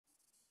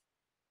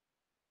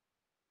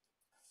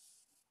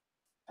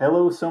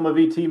Hello, Soma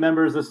VT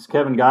members. This is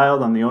Kevin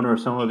Gild. I'm the owner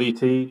of Soma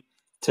VT.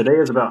 Today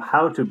is about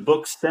how to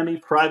book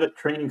semi-private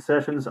training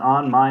sessions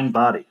on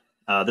MindBody.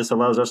 This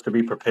allows us to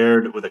be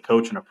prepared with a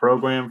coach and a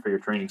program for your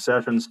training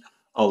sessions,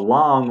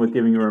 along with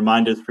giving you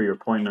reminders for your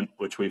appointment,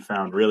 which we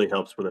found really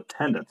helps with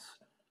attendance.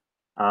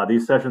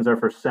 These sessions are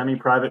for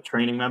semi-private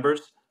training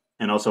members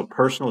and also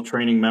personal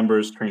training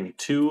members training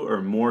 2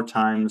 or more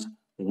times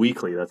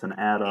weekly. That's an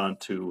add-on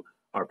to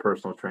our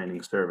personal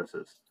training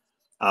services.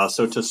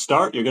 So to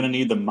start, you're going to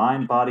need the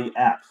MindBody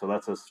app. So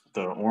that's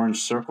the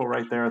orange circle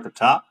right there at the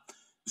top.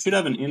 You should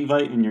have an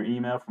invite in your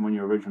email from when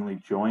you originally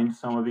joined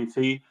Soma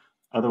VT.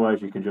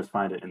 Otherwise, you can just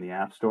find it in the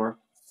App Store.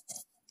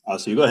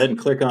 So you go ahead and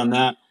click on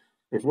that.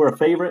 If we're a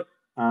favorite,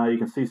 you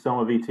can see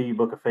Soma VT,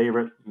 book a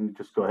favorite. You can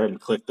just go ahead and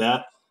click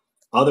that.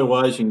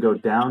 Otherwise, you can go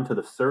down to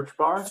the search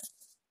bar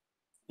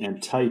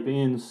and type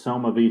in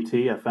Soma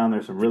VT. I found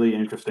there's some really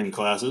interesting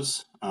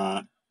classes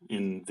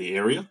in the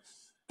area.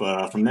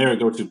 But from there,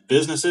 go to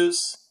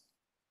Businesses,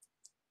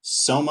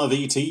 Soma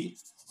VT,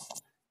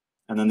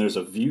 and then there's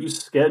a View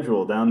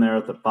Schedule down there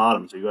at the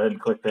bottom. So you go ahead and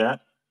click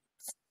that.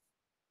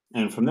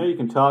 And from there, you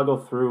can toggle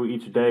through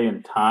each day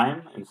and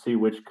time and see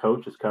which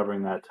coach is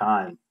covering that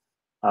time.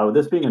 With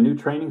this being a new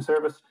training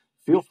service,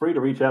 feel free to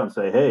reach out and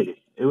say,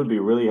 hey, it would be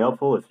really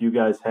helpful if you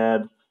guys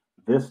had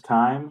this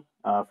time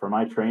for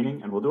my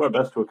training, and we'll do our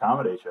best to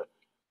accommodate you.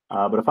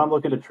 But if I'm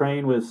looking to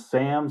train with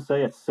Sam,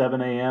 say at 7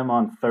 a.m.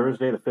 on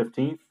Thursday the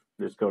 15th,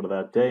 just go to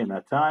that day and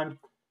that time,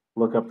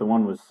 look up the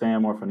one with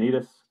Sam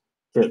Orphanitis,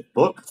 hit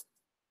book,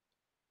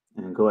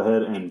 and go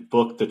ahead and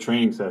book the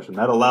training session.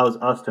 That allows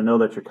us to know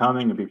that you're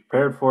coming and be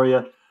prepared for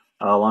you,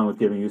 along with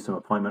giving you some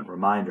appointment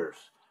reminders.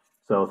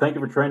 So thank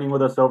you for training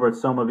with us over at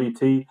Soma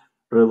VT.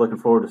 Really looking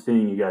forward to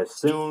seeing you guys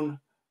soon.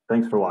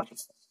 Thanks for watching.